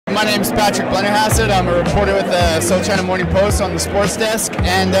my name is Patrick Blennerhassett. I'm a reporter with the South China Morning Post on the sports desk,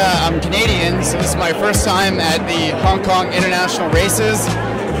 and I'm Canadian, so this is my first time at the Hong Kong International Races,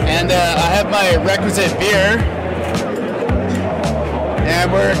 and I have my requisite beer,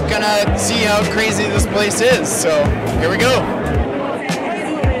 and we're gonna see how crazy this place is, so here we go.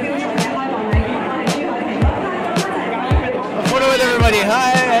 A photo with everybody. Hi,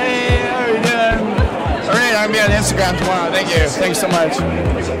 hey, how are you doing? Alright, I'm gonna be on Instagram tomorrow. Thank you. Thanks so much.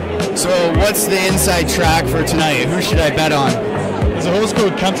 So, what's the inside track for tonight? Who should I bet on? There's a horse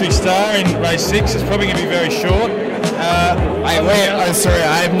called Country Star in race 6. It's probably going to be very short. Sorry,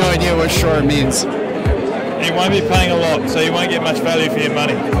 I have no idea what short means. You won't be paying a lot, so you won't get much value for your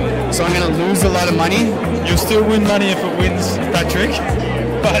money. So I'm going to lose a lot of money? You'll still win money if it wins, Patrick,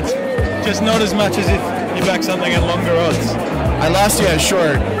 but just not as much as if you back something at longer odds. I lost you at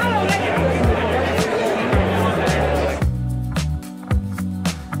short.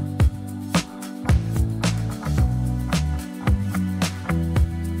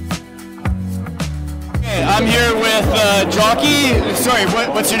 I'm here with jockey. Sorry,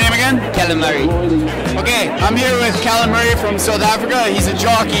 what's your name again? Callum Murray. Okay, I'm here with Callum Murray from South Africa. He's a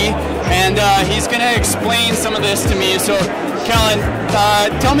jockey, and he's going to explain some of this to me. So, Callum,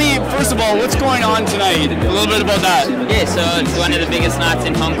 tell me, first of all, what's going on tonight? A little bit about that. Yeah, so it's one of the biggest nights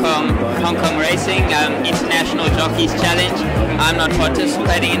in Hong Kong racing, International Jockeys Challenge. I'm not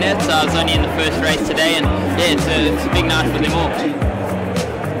participating in it, so I was only in the first race today, and yeah, it's a big night for them all.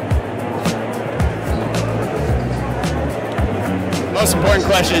 Most important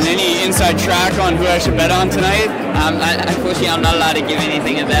question, any inside track on who I should bet on tonight? Unfortunately, I'm not allowed to give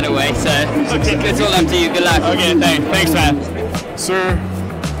anything of that away, so it's all up to you. Good luck. Okay, thanks, man. Sir,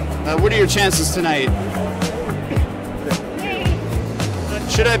 what are your chances tonight?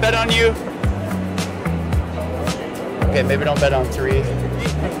 Should I bet on you? Okay, maybe don't bet on 3.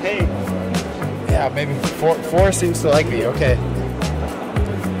 Hey. Yeah, maybe 4 seems to like me. Okay.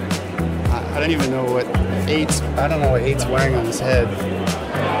 I don't even know what 8's. I don't know what 8's wearing on his head.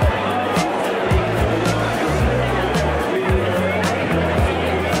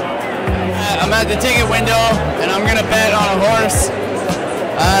 I'm at the ticket window, and I'm gonna bet on a horse.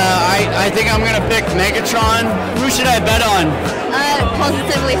 I think I'm gonna pick Megatron. Who should I bet on?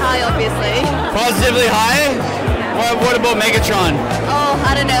 Positively High, obviously. Positively High? What about Megatron? Oh,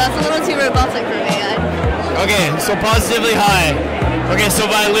 I don't know. That's a little too robotic for me. Okay, so Positively High. Okay, so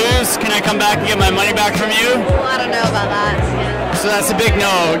if I lose, can I come back and get my money back from you? Well, I don't know about that. Yeah. So that's a big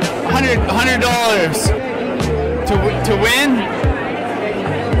no. $100 to win?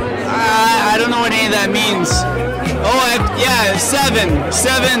 I don't know what any of that means. Oh, yeah, 7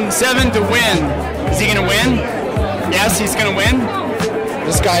 to win. Is he gonna win? Yes, he's gonna win.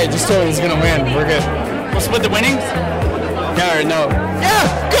 This guy just told me he's gonna win. We're good. We'll split the winnings? Yeah or no? Yeah,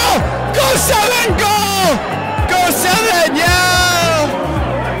 go 7, go 7, yeah.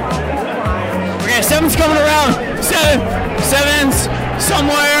 Okay, 7's coming around. 7's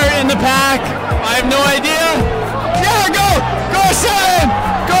somewhere in the pack. I have no idea. Yeah, go 7,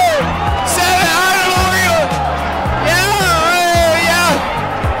 go 7. I don't know where you. Yeah.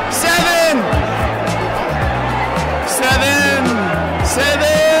 7.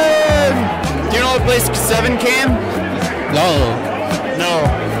 Do you know what place 7 came? No.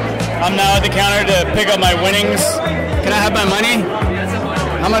 I'm now at the counter to pick up my winnings. Can I have my money?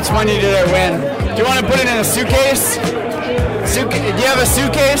 How much money did I win? Do you want to put it in a suitcase? Do you have a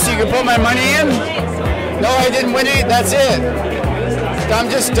suitcase you can put my money in? No, I didn't win it. That's it. I'm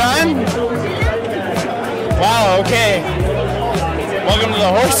just done? Wow, okay. Welcome to the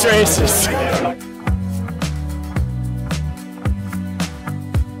horse races.